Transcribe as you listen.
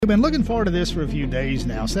We've been looking forward to this for a few days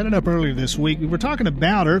now. Set it up earlier this week. We were talking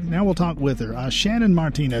about her. Now we'll talk with her. Shannon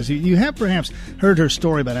Martinez. You have perhaps heard her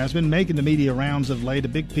story, but has been making the media rounds of late. A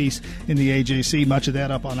big piece in the AJC. Much of that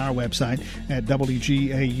up on our website at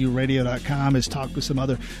WGAUradio.com. Has talked with some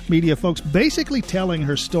other media folks, basically telling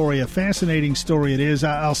her story. A fascinating story it is.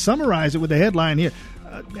 I'll summarize it with the headline here.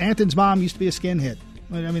 Anthony's mom used to be a skinhead.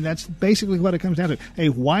 I mean, that's basically what it comes down to. A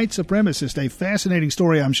white supremacist, a fascinating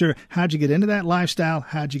story, I'm sure. How'd you get into that lifestyle?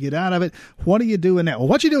 How'd you get out of it? What are you doing now? Well,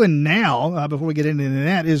 what you're doing now, before we get into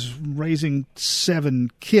that, is raising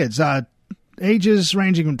 7 kids. Ages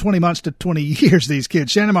ranging from 20 months to 20 years, these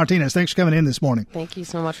kids. Shannon Martinez, thanks for coming in this morning. Thank you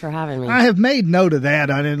so much for having me. I have made note of that,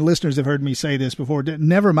 and listeners have heard me say this before.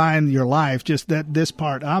 Never mind your life, just that this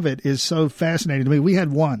part of it is so fascinating to me. We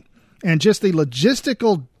had one. And just the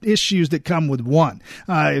logistical issues that come with one.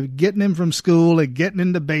 Getting him from school and getting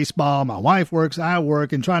into baseball. My wife works, I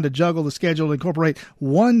work, and trying to juggle the schedule to incorporate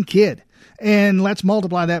one kid. And let's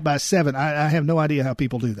multiply that by 7. I have no idea how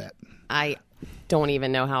people do that. I don't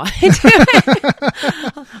even know how I do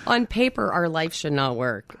it. On paper, our life should not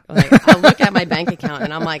work. Like, I look at my bank account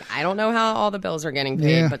and I'm like, I don't know how all the bills are getting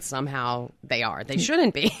paid, but somehow they are. They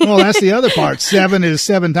shouldn't be. Well, that's the other part. 7 is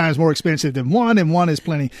 7 times more expensive than 1, and 1 is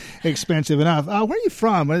plenty expensive enough. Where are you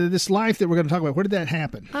from? This life that we're going to talk about, where did that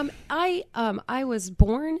happen? I was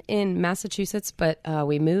born in Massachusetts, but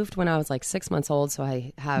we moved when I was like 6 months old, so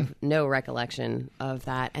I have no recollection of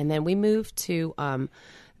that. And then we moved to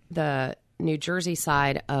the New Jersey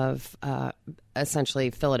side of essentially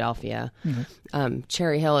Philadelphia. Mm-hmm.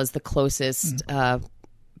 Cherry Hill is the closest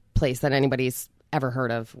place that anybody's ever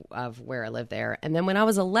heard of where I lived there. And then when I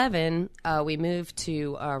was 11, we moved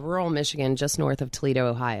to rural Michigan, just north of Toledo,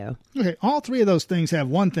 Ohio. Okay, all 3 of those things have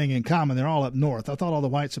one thing in common. They're all up north. I thought all the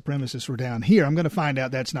white supremacists were down here. I'm going to find out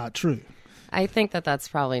that's not true. I think that that's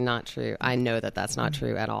probably not true. I know that that's not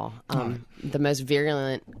true at all. The most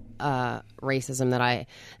virulent racism that I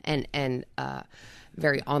and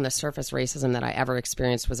very on the surface racism that I ever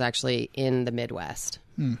experienced was actually in the Midwest.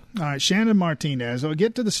 All right, Shannon Martinez. I'll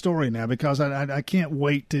get to the story now because I can't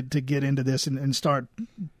wait to get into this and start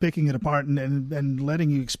picking it apart and letting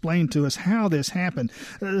you explain to us how this happened.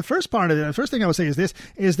 The first part of it, the first thing I would say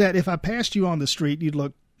is that if I passed you on the street, you'd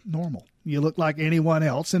look normal. You look like anyone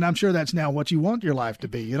else, and I'm sure that's now what you want your life to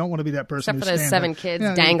be. You don't want to be that person except for those 7 kids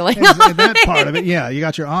dangling. And that part of it, yeah, you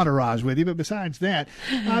got your entourage with you. But besides that,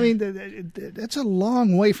 I mean, that's a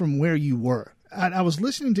long way from where you were. I was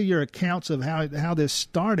listening to your accounts of how this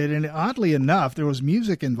started, and oddly enough, there was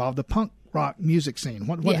music involved, the punk rock music scene.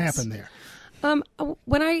 What happened there?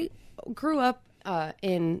 When I grew up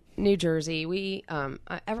in New Jersey, we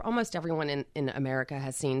almost everyone in America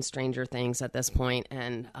has seen Stranger Things at this point,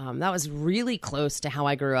 and that was really close to how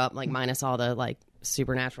I grew up, like minus all the like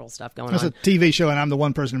supernatural stuff going on. It's a TV show, and I'm the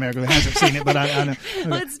one person in America who hasn't seen it, but I know. Okay.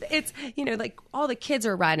 Well, it's like all the kids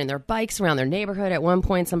are riding their bikes around their neighborhood. At one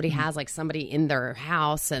point, somebody has like somebody in their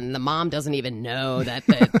house, and the mom doesn't even know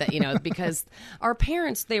that because our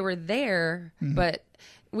parents, they were there, but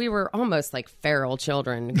we were almost like feral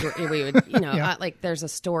children. We would, like there's a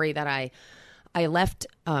story that I left.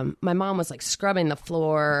 My mom was like scrubbing the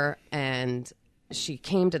floor, and she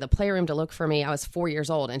came to the playroom to look for me. I was 4 years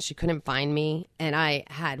old, and she couldn't find me. And I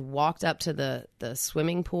had walked up to the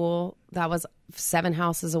swimming pool that was 7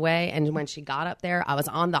 houses away. And when she got up there, I was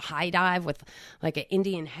on the high dive with like an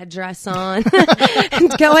Indian headdress on,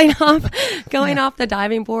 and going off the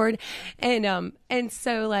diving board. And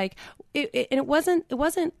so like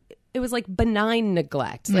it was like benign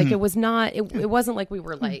neglect. Like it was not. It wasn't like we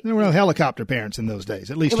were like there were no helicopter parents in those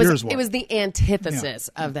days. At least yours were. It was the antithesis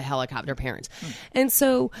of the helicopter parents, and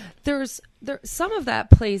so there's some of that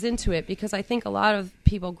plays into it because I think a lot of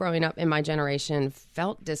people growing up in my generation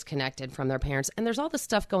felt disconnected from their parents, and there's all this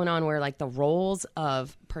stuff going on where like the roles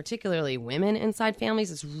of particularly women inside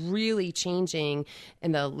families is really changing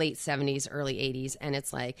in the late 70s, early 80s, and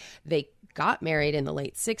it's like they got married in the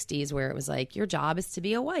late 60s where it was like your job is to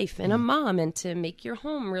be a wife and a mom and to make your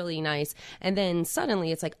home really nice, and then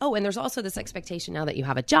suddenly it's like, oh, and there's also this expectation now that you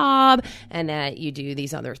have a job and that you do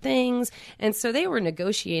these other things. And so they were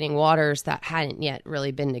negotiating waters that hadn't yet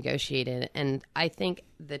really been negotiated, and I think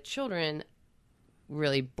the children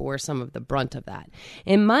really bore some of the brunt of that.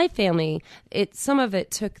 In my family, some of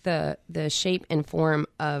it took the shape and form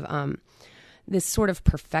of this sort of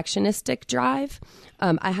perfectionistic drive.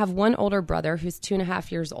 I have one older brother who's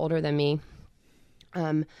 2.5 years older than me.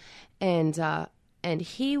 And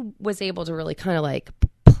he was able to really kind of like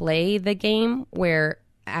play the game where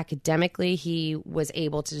academically he was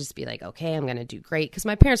able to just be like, okay, I'm going to do great. Because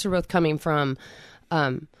my parents were both coming from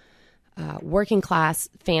working class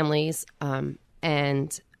families,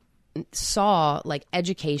 and saw like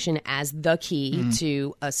education as the key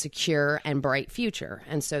to a secure and bright future.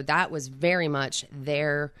 And so that was very much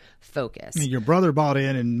their focus. Your brother bought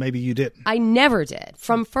in and maybe you didn't. I never did.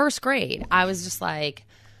 From first grade, I was just like,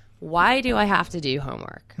 why do I have to do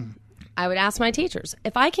homework? I would ask my teachers,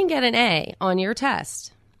 if I can get an A on your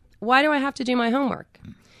test, why do I have to do my homework?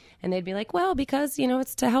 And they'd be like, well, because,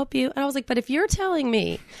 it's to help you. And I was like, but if you're telling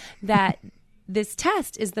me that this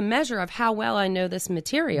test is the measure of how well I know this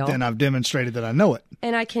material, then I've demonstrated that I know it.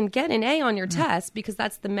 And I can get an A on your test because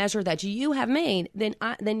that's the measure that you have made,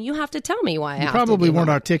 then you have to tell me why I have to do probably weren't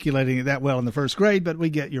homework. articulating it that well in the first grade, but we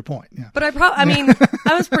get your point. Yeah. But I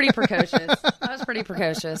was pretty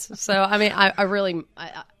precocious. So, I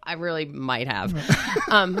really might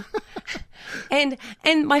have. And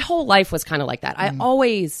my whole life was kind of like that.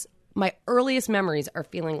 My earliest memories are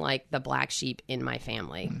feeling like the black sheep in my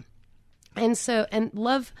family. And so, and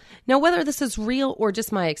love, now whether this is real or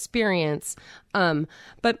just my experience,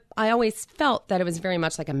 but I always felt that it was very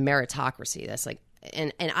much like a meritocracy. That's like,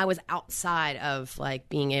 and I was outside of like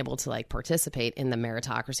being able to like participate in the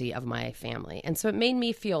meritocracy of my family. And so it made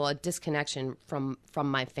me feel a disconnection from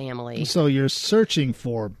my family. So you're searching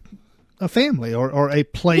for a family or a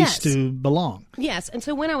place to belong. Yes. And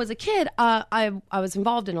so when I was a kid, I was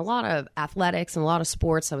involved in a lot of athletics and a lot of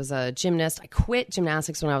sports. I was a gymnast. I quit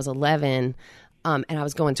gymnastics when I was 11. And I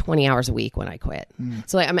was going 20 hours a week when I quit.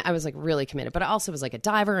 So I was like really committed, but I also was like a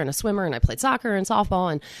diver and a swimmer, and I played soccer and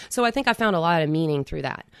softball. And so I think I found a lot of meaning through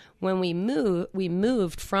that. When we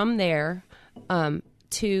moved from there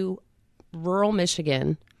to rural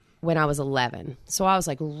Michigan when I was 11. So I was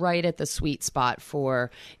like right at the sweet spot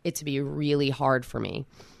for it to be really hard for me.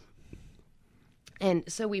 And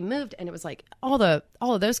so we moved, and it was like all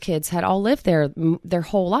of those kids had all lived there their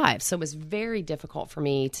whole lives. So it was very difficult for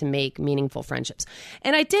me to make meaningful friendships.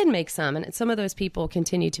 And I did make some, and some of those people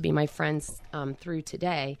continue to be my friends through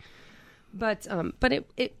today. But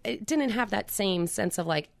it didn't have that same sense of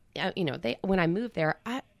like, when I moved there,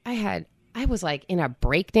 I was like in a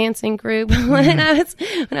breakdancing group when I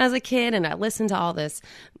was a kid, and I listened to all this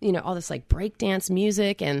like breakdance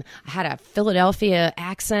music, and I had a Philadelphia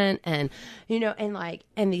accent, and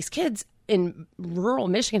these kids in rural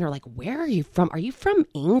Michigan are like, where are you from? Are you from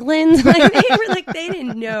England? Like they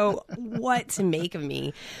didn't know what to make of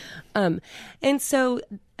me. And so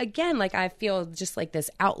again, like I feel just like this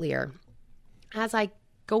outlier. As I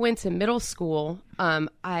go into middle school,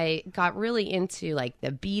 I got really into like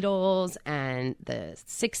the Beatles and the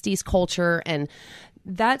 60s culture. And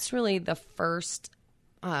that's really the first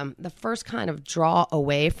kind of draw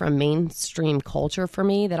away from mainstream culture for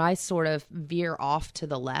me, that I sort of veer off to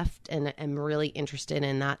the left and am really interested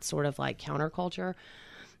in that sort of like counterculture.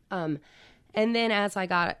 And then as I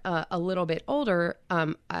got a little bit older,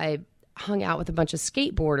 I hung out with a bunch of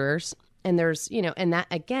skateboarders. And there's, and that,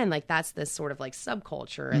 again, like that's this sort of like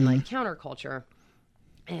subculture and like counterculture.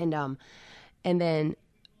 And then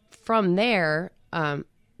from there,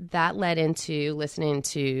 that led into listening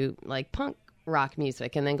to like punk rock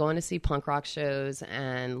music, and then going to see punk rock shows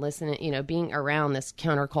and listening, being around this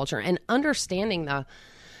counterculture and understanding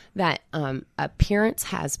that appearance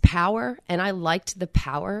has power. And I liked the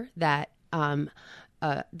power that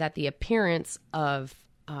the appearance of,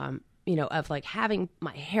 of like having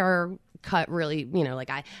my hair cut really,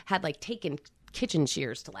 like I had like taken kitchen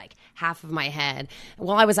shears to like half of my head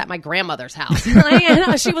while I was at my grandmother's house.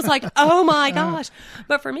 She was like, oh my gosh.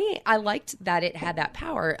 But for me, I liked that it had that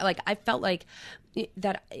power. Like I felt like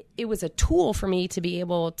that it was a tool for me to be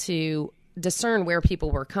able to discern where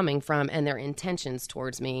people were coming from and their intentions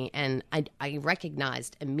towards me. And I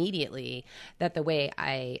recognized immediately that the way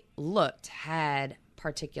I looked had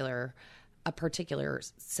a particular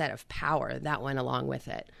set of power that went along with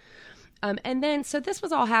it. And then, so this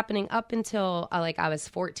was all happening up until I was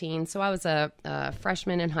 14. So I was a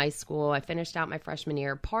freshman in high school. I finished out my freshman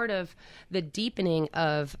year. Part of the deepening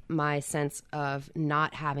of my sense of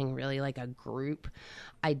not having really like a group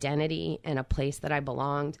identity and a place that I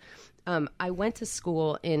belonged. I went to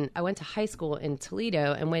high school in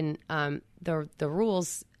Toledo, and when the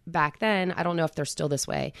rules back then, I don't know if they're still this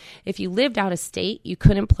way, if you lived out of state, you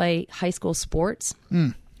couldn't play high school sports.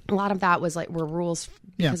 A lot of that were rules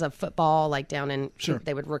because of football, like down in,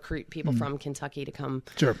 they would recruit people from Kentucky to come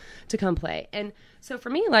play. And so for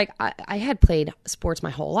me, like I had played sports my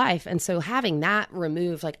whole life. And so having that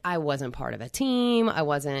removed, like I wasn't part of a team. I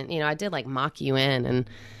wasn't, I did like mock you in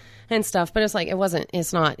and stuff, but it's like,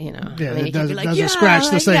 it's not, Yeah, it doesn't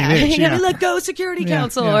scratch the same itch. Let go Security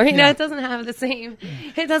Council, or, it doesn't have the same,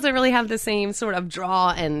 it doesn't really have the same sort of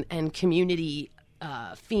draw and community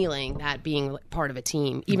feeling that being part of a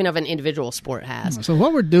team, even of an individual sport, has. So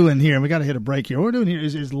what we're doing here, and we got to hit a break here, what we're doing here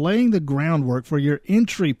is laying the groundwork for your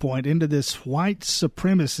entry point into this white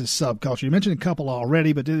supremacist subculture. You mentioned a couple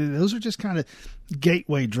already, but those are just kind of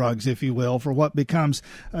gateway drugs, if you will, for what becomes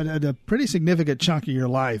a pretty significant chunk of your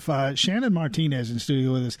life. Shannon Martinez in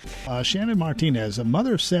studio with us. Shannon Martinez, a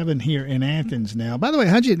mother of 7 here in Athens now. By the way,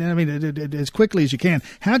 as quickly as you can,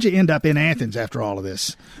 how'd you end up in Athens after all of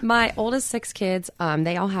this? My oldest 6 kids,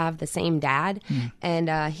 they all have the same dad,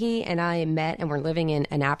 and he and I met and were living in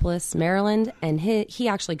Annapolis, Maryland, and he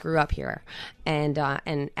actually grew up here. And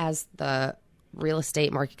as the real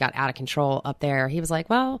estate market got out of control up there, he was like,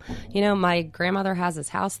 well, my grandmother has this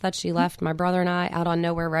house that she left my brother and I out on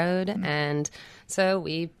Nowhere Road. And so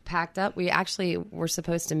we packed up. We actually were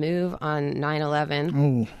supposed to move on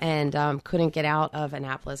 9/11 and couldn't get out of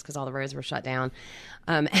Annapolis because all the roads were shut down.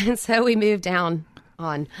 And so we moved down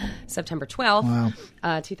on September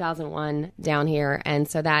 12th, 2001 down here. And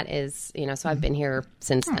so that is, so I've been here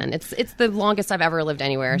since then. It's the longest I've ever lived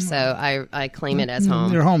anywhere. So I claim it as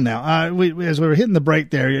home. You're home now. As we were hitting the break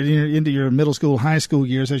there, into your middle school, high school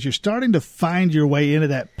years, as you're starting to find your way into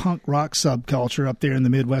that punk rock subculture up there in the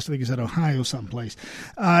Midwest, I think you said Ohio someplace.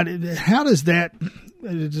 How does that,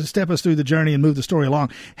 to step us through the journey and move the story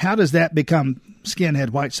along, how does that become skinhead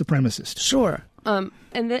white supremacist? Sure.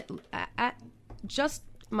 Just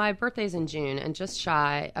my birthday's in June, and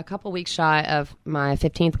a couple weeks shy of my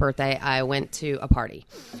 15th birthday, I went to a party.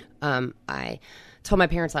 I told my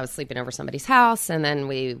parents I was sleeping over somebody's house, and then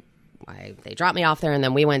they dropped me off there, and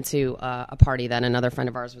then we went to a party that another friend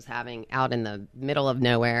of ours was having out in the middle of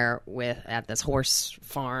nowhere at this horse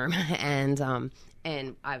farm, and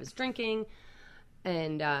I was drinking,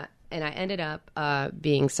 and I ended up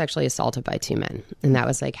being sexually assaulted by 2 men, and that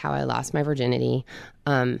was like how I lost my virginity.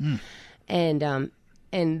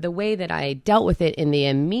 And the way that I dealt with it in the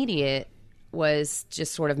immediate was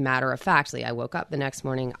just sort of matter of factly. I woke up the next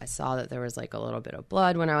morning. I saw that there was like a little bit of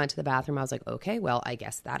blood when I went to the bathroom. I was like, okay, well, I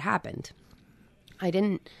guess that happened. I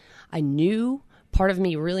knew, part of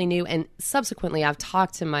me really knew. And subsequently, I've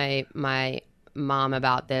talked to my mom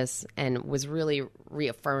about this and was really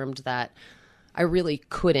reaffirmed that I really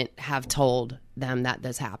couldn't have told them that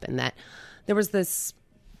this happened. That there was this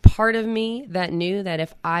part of me that knew that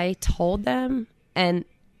if I told them, and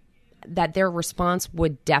that their response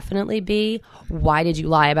would definitely be, why did you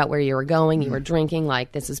lie about where you were going? You were drinking.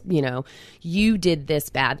 Like, this is, you did this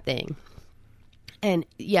bad thing. And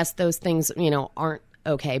yes, those things, aren't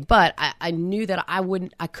okay. But I knew that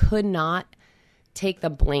I could not take the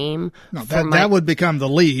blame. No, that would become the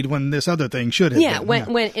lead when this other thing should have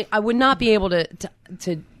been. When I would not be able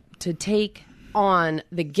to take on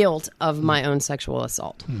the guilt of my own sexual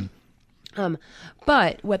assault.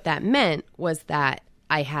 But what that meant was that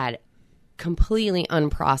I had completely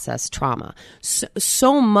unprocessed trauma.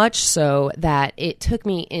 So much so that it took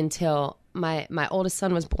me until my oldest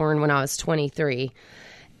son was born when I was 23.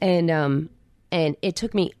 And it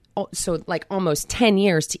took me almost 10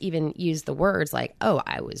 years to even use the words like, oh,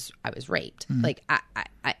 I was raped. Like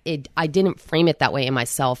I didn't frame it that way in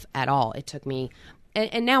myself at all. It took me,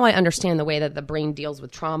 and now I understand the way that the brain deals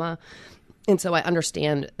with trauma. And so I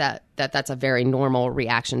understand that that's a very normal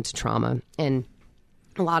reaction to trauma. And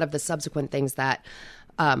a lot of the subsequent things that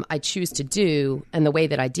I choose to do and the way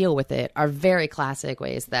that I deal with it are very classic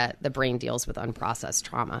ways that the brain deals with unprocessed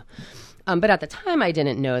trauma. But at the time, I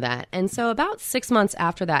didn't know that. And so about 6 months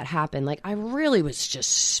after that happened, I really was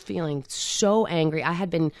just feeling so angry. I had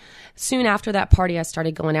been, soon after that party, I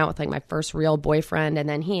started going out with my first real boyfriend. And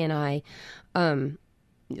then he and I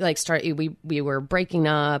we were breaking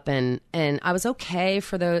up, and I was okay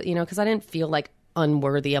for because I didn't feel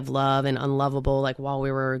unworthy of love and unlovable while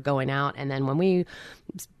we were going out. And then when we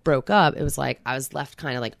broke up, it was I was left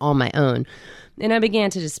kind of on my own, and I began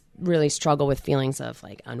to just really struggle with feelings of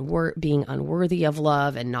being unworthy of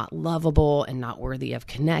love and not lovable and not worthy of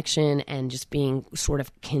connection, and just being sort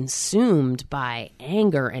of consumed by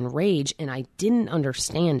anger and rage, and I didn't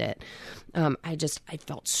understand it. I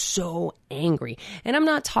felt so angry, and I'm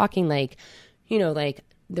not talking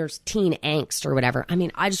there's teen angst or whatever. I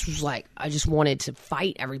mean, I just was I just wanted to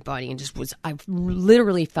fight everybody, and I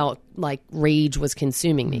literally felt like rage was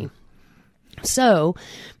consuming me. So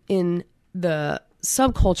in the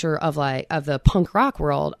subculture of the punk rock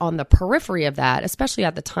world, on the periphery of that, especially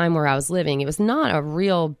at the time where I was living, it was not a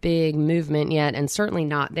real big movement yet, and certainly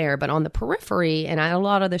not there, but on the periphery and at a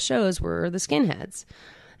lot of the shows were the skinheads.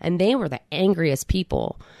 And they were the angriest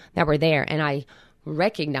people that were there. And I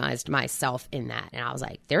recognized myself in that. And I was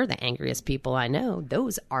like, they're the angriest people I know.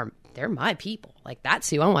 Those are they're my people. Like, that's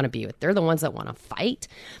who I want to be with. They're the ones that want to fight.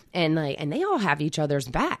 And they all have each other's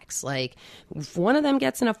backs. Like, if one of them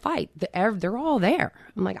gets in a fight, they're all there.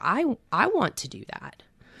 I'm like, I want to do that.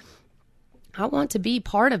 I want to be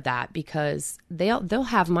part of that because they'll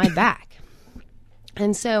have my back.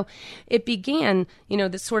 And so it began,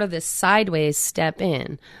 this sort of this sideways step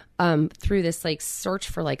in through this like search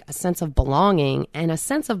for like a sense of belonging, and a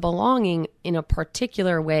sense of belonging in a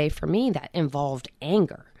particular way for me that involved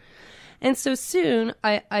anger. And so soon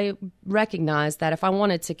I recognized that if I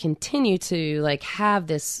wanted to continue to like have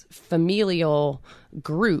this familial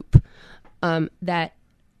group, that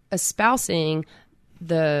espousing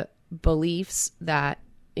the beliefs that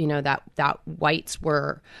that white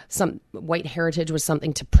heritage was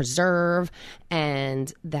something to preserve,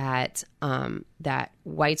 and that that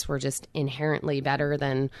whites were just inherently better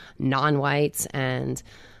than non-whites, and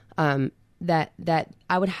that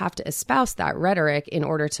I would have to espouse that rhetoric in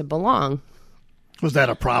order to belong. Was that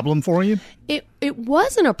a problem for you? It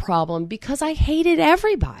wasn't a problem because I hated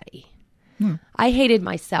everybody. I hated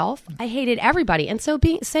myself. I hated everybody. And so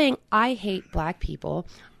saying I hate black people,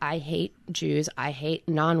 I hate Jews, I hate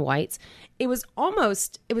non-whites, it was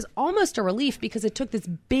almost a relief, because it took this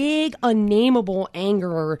big unnameable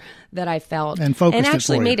anger that I felt and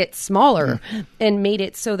actually made it smaller, and made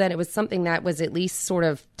it so that it was something that was at least sort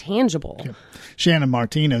of tangible. Yeah. Shannon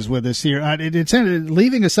Martinez with us here. It's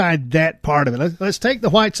leaving aside that part of it. Let's take the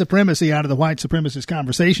white supremacy out of the white supremacist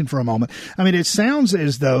conversation for a moment. I mean, it sounds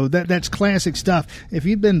as though that's classic stuff. If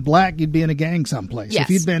you'd been black, you'd be in a gang someplace. Yes. If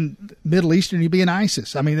you'd been Middle Eastern, you'd be in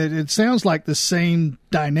ISIS. I mean, it sounds like the same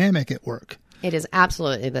dynamic at work. It is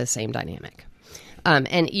absolutely the same dynamic.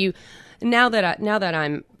 And now that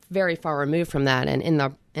I'm very far removed from that, and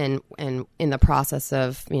in the process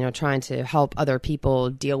of trying to help other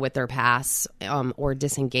people deal with their pasts, or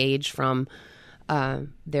disengage from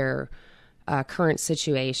their current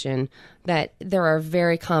situation, that there are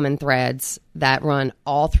very common threads that run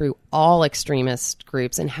all through all extremist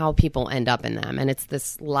groups and how people end up in them. And it's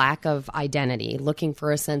this lack of identity, looking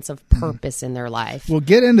for a sense of purpose in their life. We'll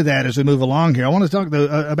get into that as we move along here. I want to talk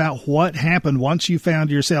about what happened once you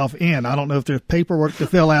found yourself in. I don't know if there's paperwork to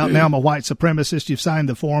fill out. Now I'm a white supremacist. You've signed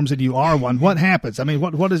the forms and you are one. What happens? I mean,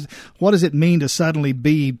 what does it mean to suddenly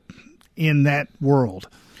be in that world?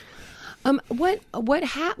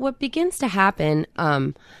 What begins to happen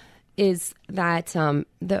is that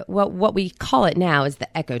what we call it now is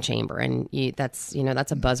the echo chamber, and that's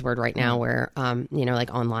a buzzword right now, where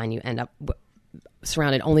like online you end up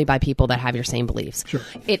surrounded only by people that have your same beliefs. Sure.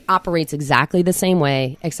 It operates exactly the same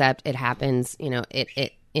way, except it happens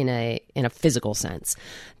it in a physical sense,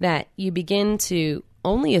 that you begin to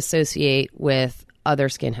only associate with other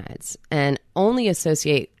skinheads and only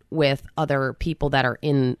associate with other people that are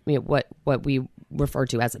in what we refer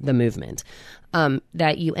to as the movement,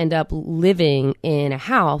 that you end up living in a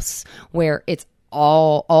house where it's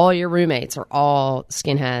all your roommates are all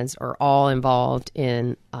skinheads or all involved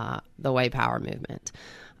in the white power movement.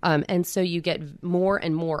 And so you get more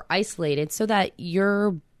and more isolated, so that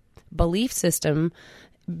your belief system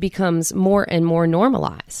becomes more and more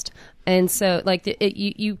normalized. And so like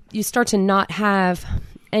you start to not have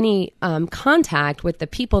any contact with the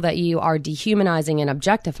people that you are dehumanizing and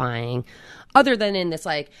objectifying, other than in this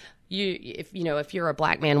like if you're a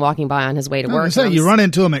black man walking by on his way to work. So you run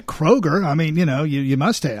into him at Kroger. I mean, you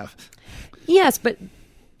must have. Yes, but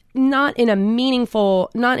not in a meaningful,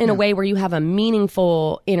 a way where you have a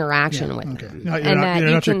meaningful interaction with them. No, you're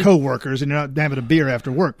not your coworkers, and you're not having a beer after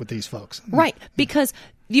work with these folks. Right, because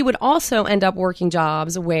you would also end up working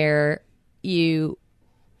jobs where you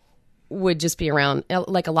would just be around,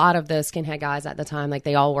 like a lot of the skinhead guys at the time, like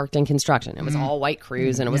they all worked in construction. It was all white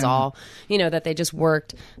crews, and it was all, that they just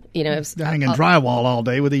worked, they're hanging drywall all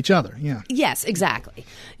day with each other. Yeah. Yes, exactly.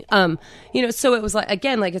 So it was like,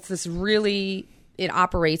 again, like it's this really, it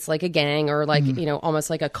operates like a gang, or like, almost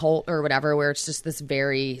like a cult or whatever, where it's just this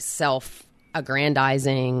very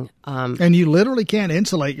self-aggrandizing. And you literally can't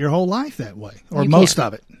insulate your whole life that way, or most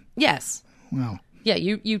of it. Yes. Wow. Yeah,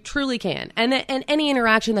 you truly can. And any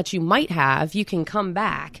interaction that you might have, you can come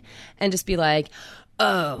back and just be like,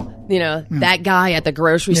 oh, that guy at the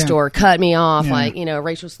grocery store cut me off, like,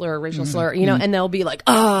 racial slur, and they'll be like,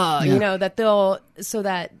 so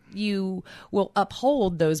that you will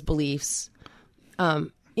uphold those beliefs,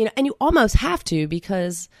 and you almost have to,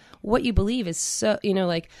 because what you believe is so, you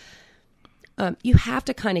have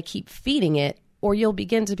to kind of keep feeding it, or you'll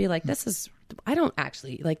begin to be like, this I don't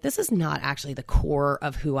actually, like, this is not actually the core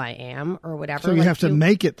of who I am or whatever. So you have to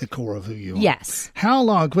make it the core of who you are. Yes. How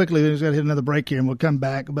long, quickly, we've got to hit another break here and we'll come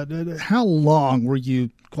back, but how long were you,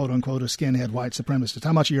 quote unquote, a skinhead white supremacist?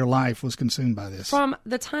 How much of your life was consumed by this? From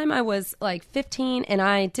the time I was like 15, and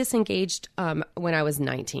I disengaged when I was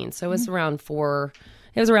 19. So it was around 4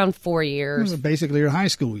 years. Basically your high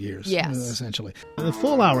school years. Yes. Essentially. The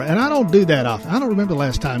full hour. And I don't do that often. I don't remember the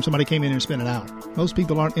last time somebody came in here and spent an hour. Most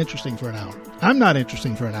people aren't interesting for an hour. I'm not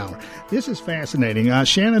interesting for an hour. This is fascinating.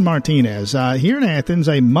 Shannon Martinez, here in Athens,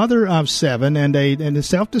 a mother of 7 and a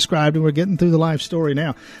self-described, and we're getting through the life story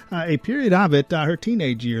now, a period of it, her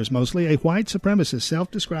teenage years mostly, a white supremacist,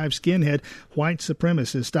 self-described skinhead white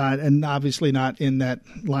supremacist, and obviously not in that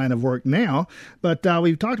line of work now. But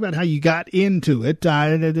we've talked about how you got into it,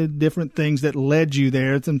 the different things that led you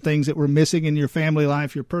there, some things that were missing in your family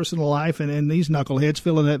life, your personal life, and these knuckleheads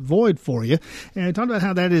filling that void for you. And we talked about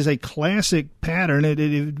how that is a classic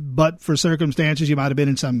pattern, but for circumstances, you might have been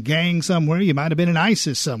in some gang somewhere, you might have been in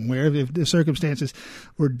ISIS somewhere. If the circumstances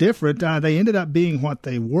were different, they ended up being what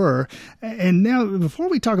they were. And now, before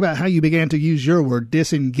we talk about how you began to use your word,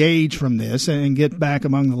 disengage from this and get back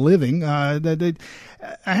among the living, I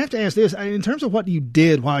have to ask this, in terms of what you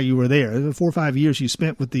did while you were there, the 4 or 5 years you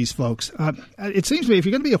spent with these folks, it seems to me if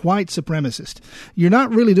you're going to be a white supremacist, you're not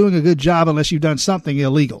really doing a good job unless you've done something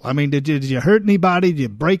illegal. I mean, did you hurt anybody? Did you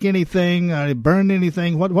break anything? Burn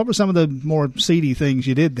anything? What were some of the more seedy things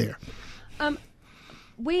you did there?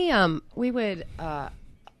 We would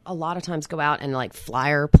a lot of times go out and like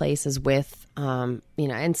flyer places with, and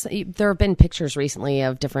so, there have been pictures recently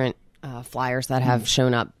of different flyers that have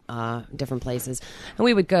shown up different places, and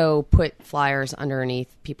we would go put flyers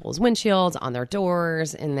underneath people's windshields, on their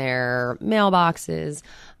doors, in their mailboxes.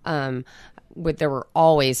 There were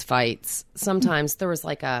always fights. Sometimes there was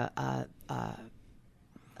like a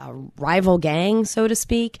rival gang, so to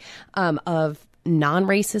speak, of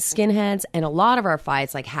non-racist skinheads, and a lot of our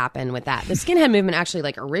fights like happen with that. The skinhead movement actually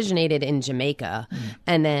like originated in Jamaica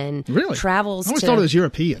and then travels I always thought it was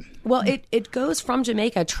European. Well, it goes from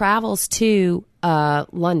Jamaica, travels to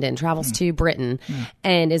London, travels to Britain,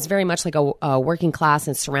 and is very much like a working class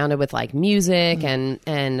and surrounded with like music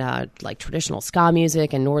and like traditional ska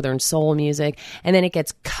music and northern soul music. And then it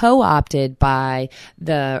gets co-opted by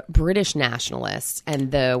the British nationalists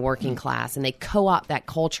and the working class, and they co-opt that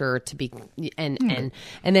culture to be and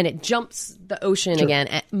then it jumps the ocean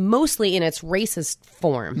again, mostly in its racist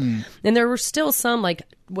form. And there were still some like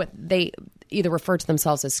what they either refer to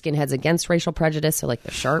themselves as skinheads against racial prejudice, so like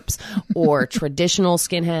the Sharps, or traditional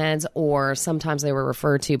skinheads, or sometimes they were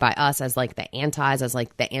referred to by us as like the antis, as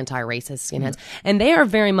like the anti-racist skinheads. And they are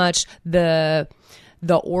very much the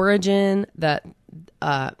origin, the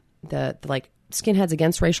like skinheads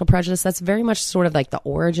against racial prejudice. That's very much sort of like the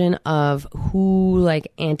origin of who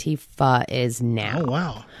like Antifa is now. Oh,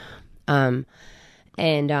 wow.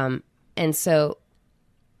 And so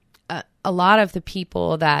a lot of the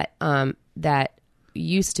people that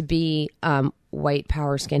used to be white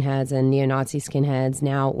power skinheads and neo-Nazi skinheads,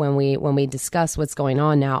 now when we discuss what's going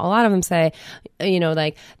on now, a lot of them say,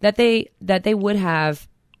 like that they would have,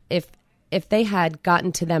 if they had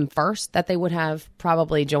gotten to them first, that they would have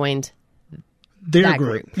probably joined their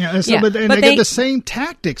group. Yeah, and so, but they get the same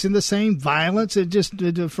tactics and the same violence, it just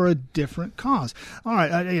for a different cause. All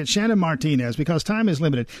right, Shannon Martinez, because time is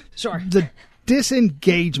limited. Sure. The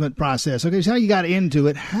disengagement process. Okay, so how you got into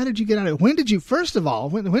it? How did you get out of it? When did you, first of all,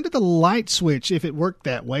 when did the light switch, if it worked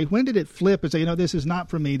that way, when did it flip and say, this is not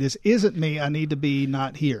for me, this isn't me, I need to be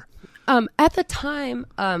not here? At the time,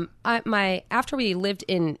 after we lived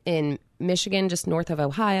in Michigan, just north of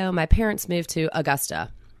Ohio, my parents moved to Augusta.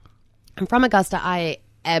 And from Augusta, I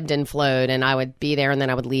ebbed and flowed, and I would be there, and then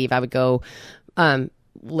I would leave. I would go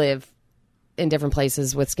live in different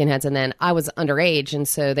places with skinheads, and then I was underage, and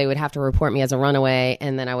so they would have to report me as a runaway,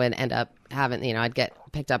 and then I would end up having, I'd get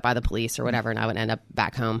picked up by the police or whatever, and I would end up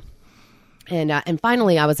back home. And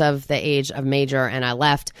finally, I was of the age of major, and I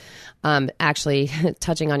left. Actually,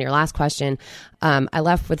 touching on your last question, I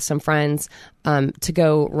left with some friends to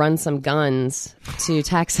go run some guns to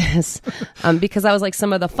Texas because I was like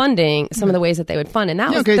some of the ways that they would fund, and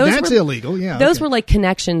that's illegal. Yeah, those were like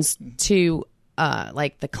connections to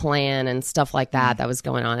like the Klan and stuff like that was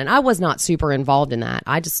going on, and I was not super involved in that.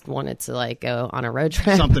 I just wanted to like go on a road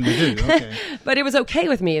trip, something to do. Okay, but it was okay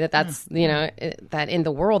with me that's that in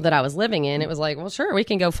the world that I was living in, it was like, well, sure, we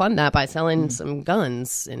can go fund that by selling some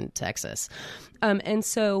guns in Texas, and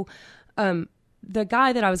so the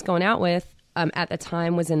guy that I was going out with, at the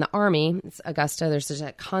time was in the Army. It's Augusta. There's just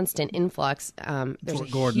a constant influx. There's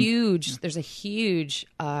a huge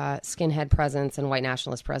skinhead presence and white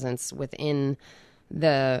nationalist presence within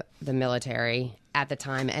the military at the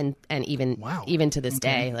time, and even to this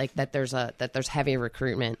day, like that there's heavy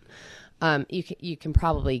recruitment. You can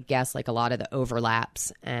probably guess like a lot of the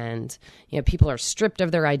overlaps, and people are stripped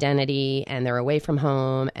of their identity and they're away from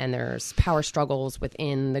home, and there's power struggles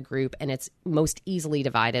within the group, and it's most easily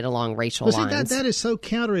divided along racial lines. That is so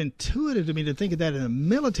counterintuitive to me to think of that in a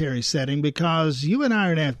military setting, because you and I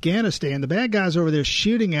are in Afghanistan. The bad guys are over there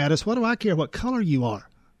shooting at us. What do I care what color you are?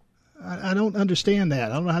 I don't understand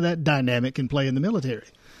that. I don't know how that dynamic can play in the military.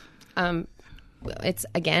 It's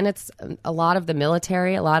a lot of the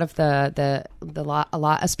military, a lot,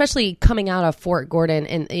 especially coming out of Fort Gordon,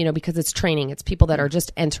 and because it's training, it's people that are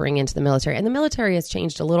just entering into the military, and the military has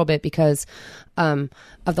changed a little bit because of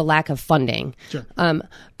the lack of funding. Sure.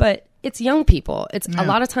 But it's young people. A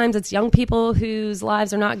lot of times it's young people whose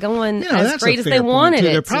lives are not going as great as they wanted it to.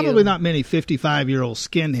 There are probably not many 55-year-old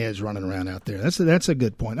skinheads running around out there. That's a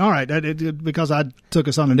good point. All right, because I took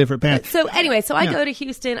us on a different path. So anyway, I go to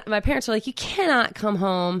Houston. My parents are like, you cannot come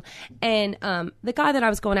home. And the guy that I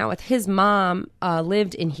was going out with, his mom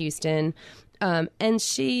lived in Houston, and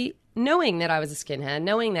she, knowing that I was a skinhead,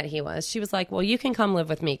 knowing that he was, she was like, well, you can come live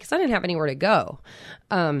with me, because I didn't have anywhere to go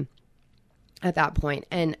at that point.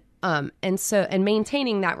 And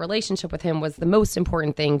maintaining that relationship with him was the most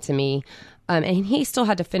important thing to me. And he still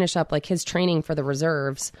had to finish up like his training for the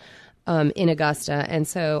reserves in Augusta. And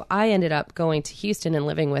so I ended up going to Houston and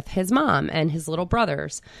living with his mom and his little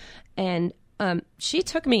brothers. And she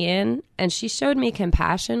took me in, and she showed me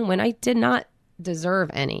compassion when I did not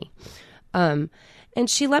deserve any. And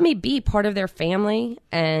she let me be part of their family,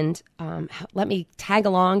 and let me tag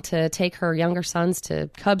along to take her younger sons to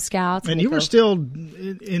Cub Scouts. And you were still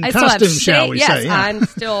in costume, shall we say? Yes, I'm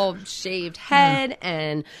still shaved head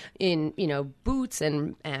and in boots,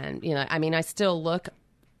 and I still look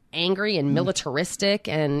angry and militaristic,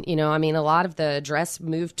 and a lot of the dress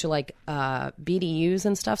moved to like BDUs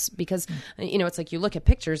and stuff, because it's like you look at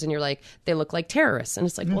pictures and you're like, they look like terrorists, and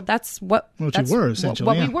it's like, well, that's what you were essentially,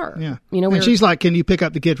 what we were. Yeah. And she's like, can you pick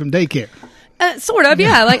up the kid from daycare? Sort of,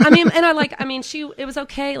 yeah. It was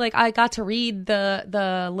okay. Like, I got to read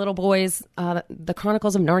the little boys, the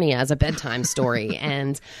Chronicles of Narnia as a bedtime story,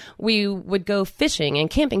 and we would go fishing and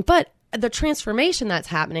camping, but the transformation that's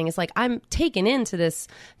happening is like, I'm taken into this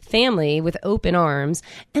family with open arms,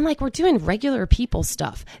 and like, we're doing regular people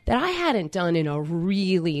stuff that I hadn't done in a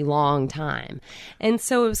really long time. And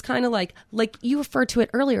so it was kind of like you referred to it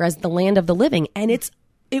earlier as the land of the living. And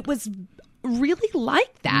it was really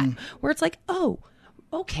like that, where it's like, oh,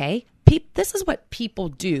 okay, this is what people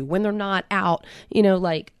do when they're not out,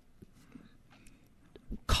 like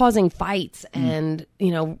causing fights and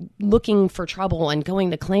looking for trouble and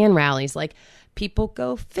going to Klan rallies. Like, people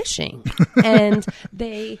go fishing and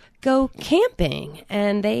they go camping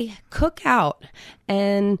and they cook out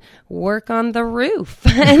and work on the roof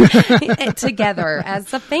and together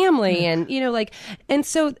as a family, and and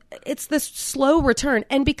so it's this slow return.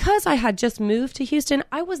 And because I had just moved to Houston,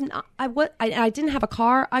 I didn't have a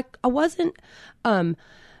car. I wasn't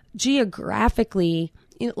geographically,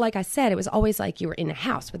 like I said, it was always like you were in a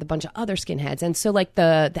house with a bunch of other skinheads. And so like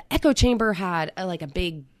the echo chamber had a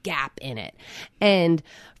big gap in it. And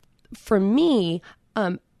for me,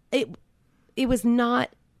 it was not,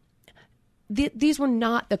 these were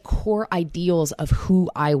not the core ideals of who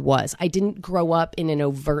I was. I didn't grow up in an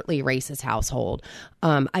overtly racist household.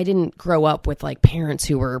 I didn't grow up with like parents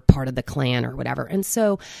who were part of the Klan or whatever. And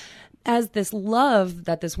so as this love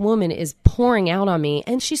that this woman is pouring out on me,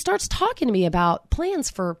 and she starts talking to me about plans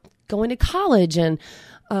for going to college, and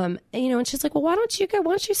and she's like, well, why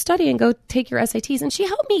don't you study and go take your SATs? And she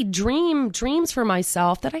helped me dream dreams for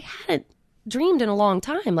myself that I hadn't dreamed in a long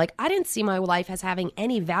time. Like, I didn't see my life as having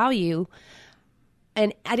any value,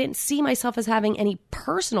 and I didn't see myself as having any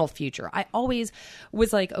personal future. I always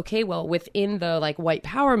was like, okay, well, within the like white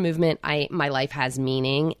power movement, my life has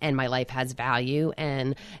meaning and my life has value.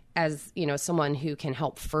 And as, someone who can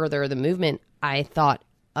help further the movement, I thought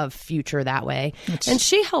of future that way. And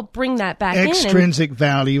she helped bring that back in. Extrinsic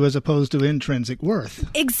value as opposed to intrinsic worth.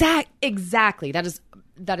 Exactly. That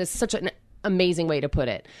is such an amazing way to put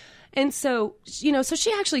it. And so, so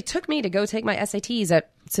she actually took me to go take my SATs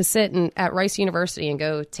to sit at Rice University and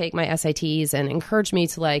go take my SATs, and encouraged me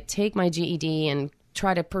to like take my GED and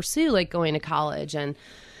try to pursue like going to college. And,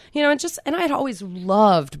 and I had always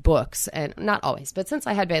loved books, and not always, but since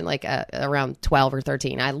I had been like around 12 or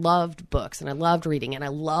 13, I loved books and I loved reading and I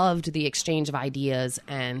loved the exchange of ideas,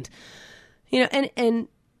 and, and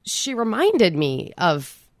she reminded me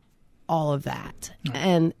of all of that,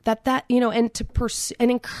 and that and to pursue,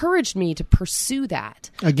 and encouraged me to pursue that.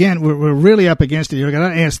 Again, we're really up against it. You're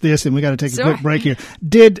going to ask this, and we got to take a quick break here.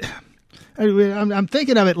 I'm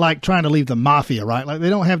thinking of it like trying to leave the mafia, right? Like they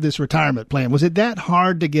don't have this retirement plan. Was it that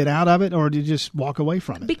hard to get out of it, or did you just walk away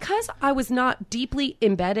from it? Because I was not deeply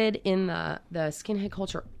embedded in the skinhead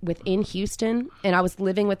culture within Houston, and I was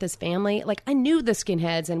living with this family. Like I knew the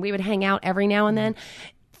skinheads, and we would hang out every now and then.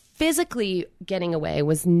 Physically getting away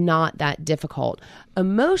was not that difficult.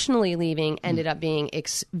 Emotionally leaving ended up being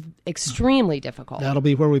extremely difficult. That'll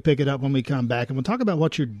be where we pick it up when we come back. And we'll talk about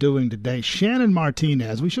what you're doing today. Shannon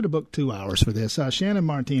Martinez. We should have booked 2 hours for this. Shannon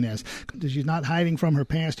Martinez. She's not hiding from her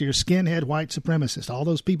past here. Skinhead white supremacist. All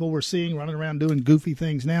those people we're seeing running around doing goofy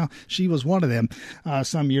things now. She was one of them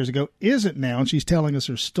some years ago. Isn't now. And she's telling us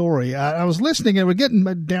her story. I was listening, and we're getting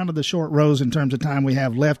down to the short rows in terms of time we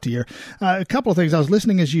have left here. A couple of things. I was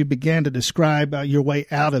listening as you began to describe your way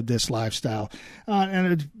out of this lifestyle.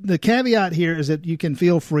 And the caveat here is that you can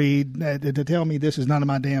feel free to tell me this is none of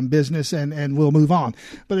my damn business, and we'll move on.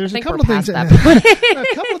 But there's a couple of things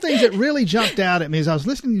that really jumped out at me as I was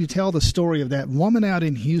listening to you tell the story of that woman out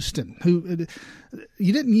in Houston who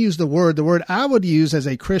you didn't use the word. The word I would use as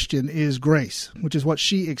a Christian is grace, which is what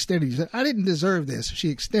she extended. You said, I didn't deserve this. She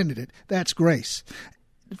extended it. That's grace.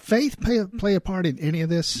 Faith play a part in any of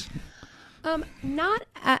this? Not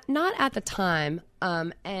at the time.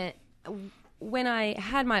 And when I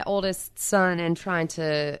had my oldest son and trying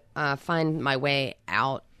to find my way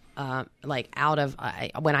out,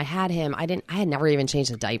 when I had him, I had never even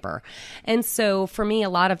changed a diaper, and so for me, a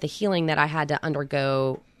lot of the healing that I had to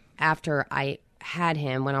undergo after I had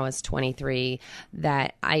him when I was 23,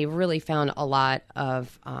 that I really found a lot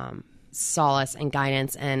of solace and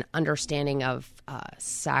guidance and understanding of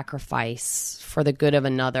sacrifice for the good of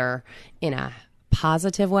another in a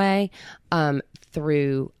positive way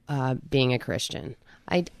through being a Christian.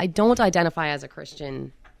 I don't identify as a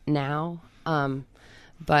Christian now,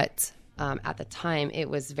 but at the time it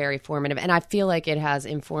was very formative, and I feel like it has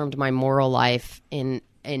informed my moral life in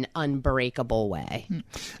an unbreakable way.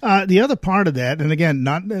 The other part of that, and again,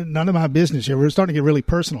 none of my business here. We're starting to get really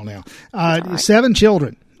personal now. 7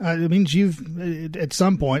 children. It means you've, at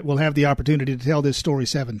some point, will have the opportunity to tell this story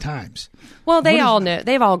 7 times. Well, they all know.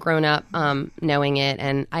 They've all grown up knowing it,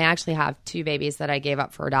 and I actually have 2 babies that I gave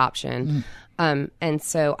up for adoption. And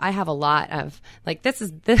so I have a lot of, like,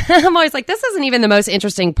 I'm always like, this isn't even the most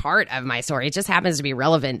interesting part of my story. It just happens to be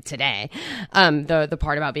relevant today, the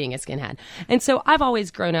part about being a skinhead. And so I've always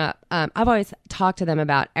grown up, I've always talked to them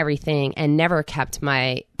about everything and never kept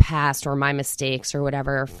my past or my mistakes or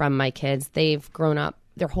whatever from my kids. They've grown up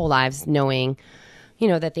their whole lives knowing,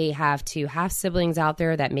 that they have 2 half siblings out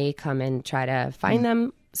there that may come and try to find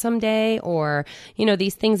them someday, or,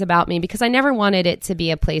 these things about me, because I never wanted it to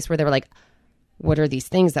be a place where they were like, what are these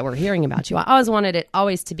things that we're hearing about you? I always wanted it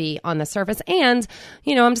always to be on the surface. And,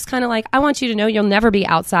 I'm just kind of like, I want you to know you'll never be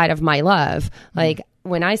outside of my love. Like,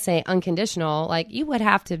 when I say unconditional, like, you would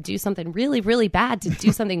have to do something really, really bad to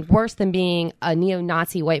do something worse than being a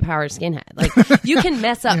neo-Nazi white power skinhead. Like, you can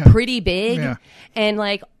mess up pretty big, and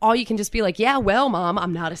like, all you can just be like, yeah, well, Mom,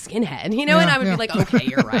 I'm not a skinhead, and I would be like, okay,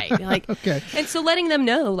 you're right. Like, okay. And so letting them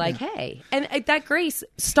know, like, hey, and that grace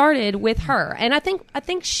started with her. And I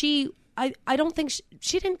think she, I don't think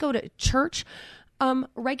she didn't go to church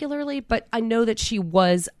regularly, but I know that she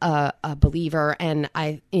was a believer, and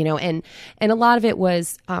and a lot of it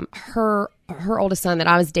was her oldest son that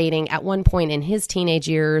I was dating at one point in his teenage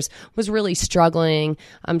years was really struggling.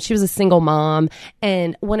 She was a single mom,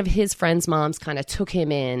 and one of his friends' moms kind of took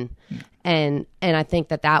him in, and I think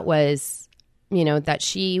that was, that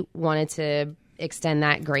she wanted to extend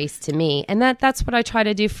that grace to me, and that's what I try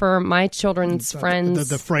to do for my children's friends.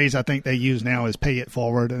 The phrase I think they use now is "pay it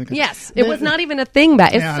forward." Yes, it was not even a thing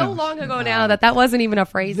back. It's so long ago now that wasn't even a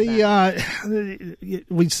phrase.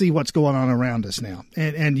 We see what's going on around us now,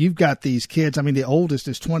 and you've got these kids. I mean, the oldest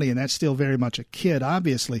is 20, and that's still very much a kid.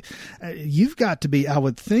 Obviously, you've got to be. I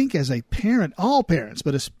would think as a parent, all parents,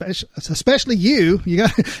 but especially you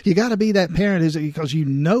got to be that parent, because you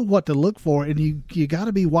know what to look for, and you got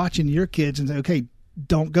to be watching your kids and say, okay,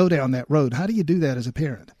 don't go down that road. How do you do that as a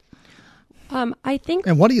parent? I think.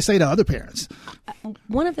 And what do you say to other parents?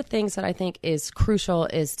 One of the things that I think is crucial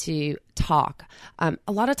is to talk.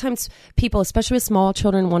 A lot of times people, especially with small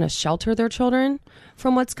children, want to shelter their children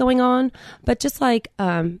from what's going on. But just like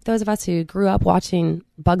those of us who grew up watching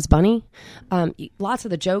Bugs Bunny, lots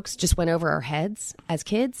of the jokes just went over our heads as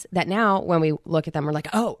kids that now when we look at them, we're like,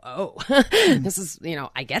 oh, this is,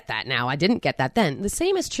 I get that now. I didn't get that then. The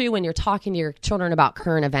same is true when you're talking to your children about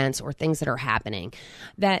current events or things that are happening,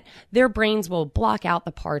 that their brains will block out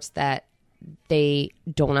the parts that they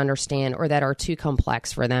don't understand or that are too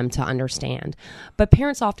complex for them to understand. But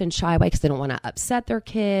parents often shy away because they don't want to upset their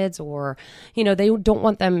kids or, they don't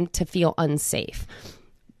want them to feel unsafe.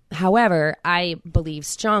 However, I believe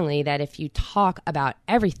strongly that if you talk about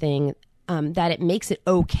everything, that it makes it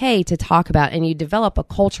okay to talk about, and you develop a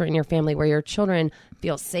culture in your family where your children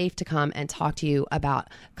feel safe to come and talk to you about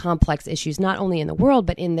complex issues, not only in the world,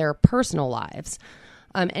 but in their personal lives.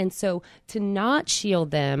 And so to not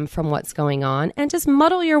shield them from what's going on and just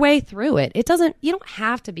muddle your way through it. You don't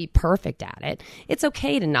have to be perfect at it. It's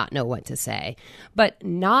okay to not know what to say, but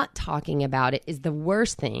not talking about it is the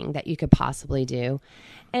worst thing that you could possibly do.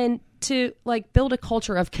 And to build a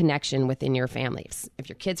culture of connection within your family. If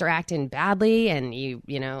your kids are acting badly and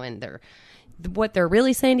and what they're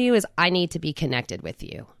really saying to you is, I need to be connected with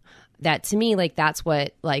you. That to me, that's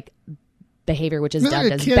what behavior which is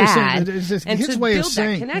done as bad, and to build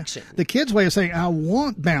that connection. The kid's way of saying, I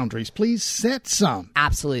want boundaries. Please set some.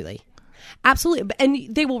 Absolutely.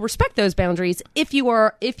 And they will respect those boundaries if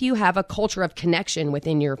you have a culture of connection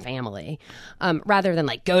within your family, rather than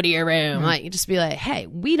go to your room. You just be like, hey,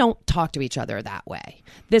 we don't talk to each other that way.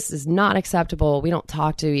 This is not acceptable. We don't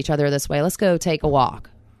talk to each other this way. Let's go take a walk.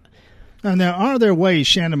 Now, are there ways,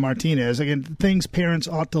 Shannon Martinez, again, things parents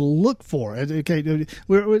ought to look for? Okay,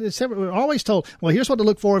 we're always told, well, here's what to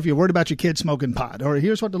look for if you're worried about your kid smoking pot, or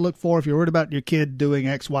here's what to look for if you're worried about your kid doing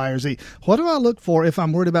X, Y, or Z. What do I look for if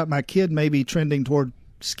I'm worried about my kid maybe trending toward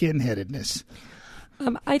skinheadedness?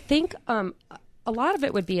 I think a lot of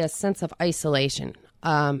it would be a sense of isolation.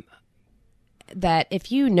 That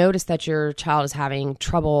if you notice that your child is having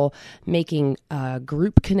trouble making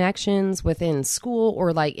group connections within school,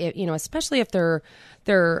 or especially if they're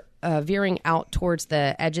veering out towards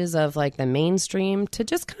the edges of the mainstream, to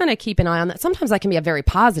just kind of keep an eye on that. Sometimes that can be a very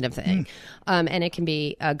positive thing, and it can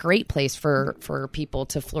be a great place for people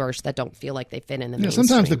to flourish that don't feel like they fit in the mainstream.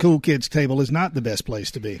 Sometimes the cool kids table is not the best place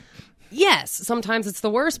to be. Yes, sometimes it's the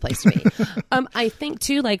worst place to be. I think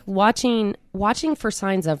too, watching for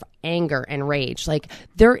signs of anger and rage.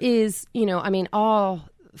 There is, all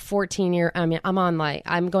 14-year.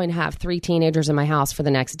 I'm going to have 3 teenagers in my house for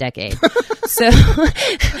the next decade. so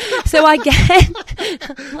I get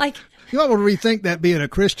you ought to rethink that being a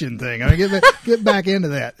Christian thing. Get back into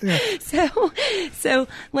that. Yeah. So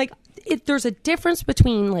there's a difference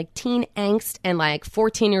between teen angst and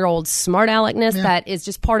 14-year-old smart aleckness that is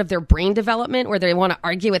just part of their brain development, where they want to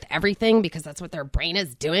argue with everything because that's what their brain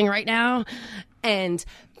is doing right now, and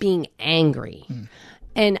being angry.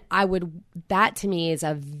 And that to me is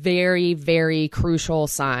a very, very crucial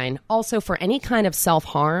sign also for any kind of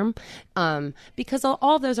self-harm, because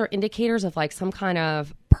all of those are indicators of some kind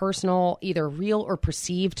of personal, either real or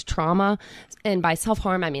perceived trauma. And by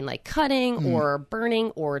self-harm, I mean cutting or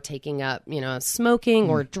burning or taking up, smoking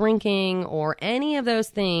or drinking, or any of those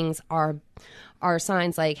things are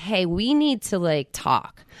signs hey, we need to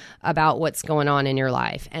talk about what's going on in your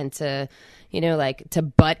life, and to, to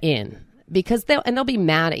butt in. Because they'll be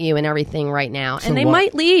mad at you and everything right now. And they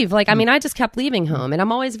might leave. I just kept leaving home, and I'm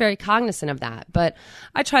always very cognizant of that. But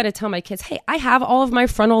I try to tell my kids, hey, I have all of my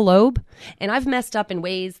frontal lobe, and I've messed up in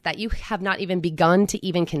ways that you have not even begun to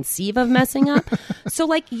even conceive of messing up. So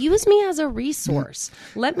use me as a resource.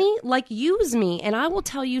 Let me use me, and I will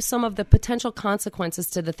tell you some of the potential consequences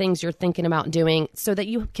to the things you're thinking about doing, so that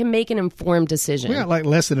you can make an informed decision. We got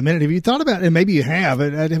less than a minute. Have you thought about it? And maybe you have.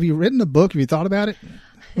 Have you written a book? Have you thought about it?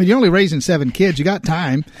 You're only raising 7 kids. You got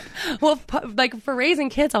time. Well, for raising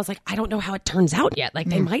kids, I was I don't know how it turns out yet.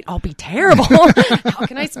 They might all be terrible. How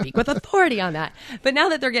can I speak with authority on that? But now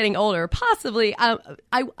that they're getting older, possibly,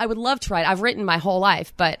 I would love to write. I've written my whole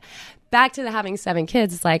life, but back to having 7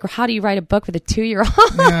 kids, it's how do you write a book with a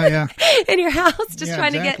 2-year-old in your house just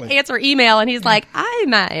trying to answer email? And he's I'm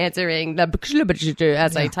not answering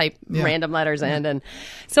as I type random letters in. And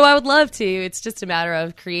so I would love to. It's just a matter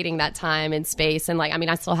of creating that time and space. And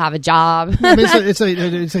I still have a job.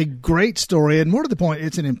 It's a great story. And more to the point,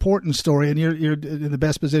 it's an important story. And you're in the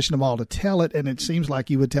best position of all to tell it. And it seems like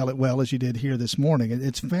you would tell it well, as you did here this morning.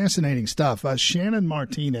 It's fascinating stuff. Shannon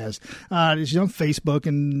Martinez, she's on Facebook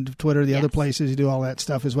and Twitter Outer, the other places you do all that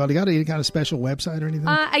stuff as well. Do you got any kind of special website or anything?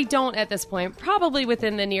 I don't at this point. Probably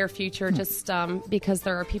within the near future, just because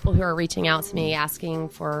there are people who are reaching out to me asking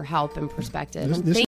for help and perspective. This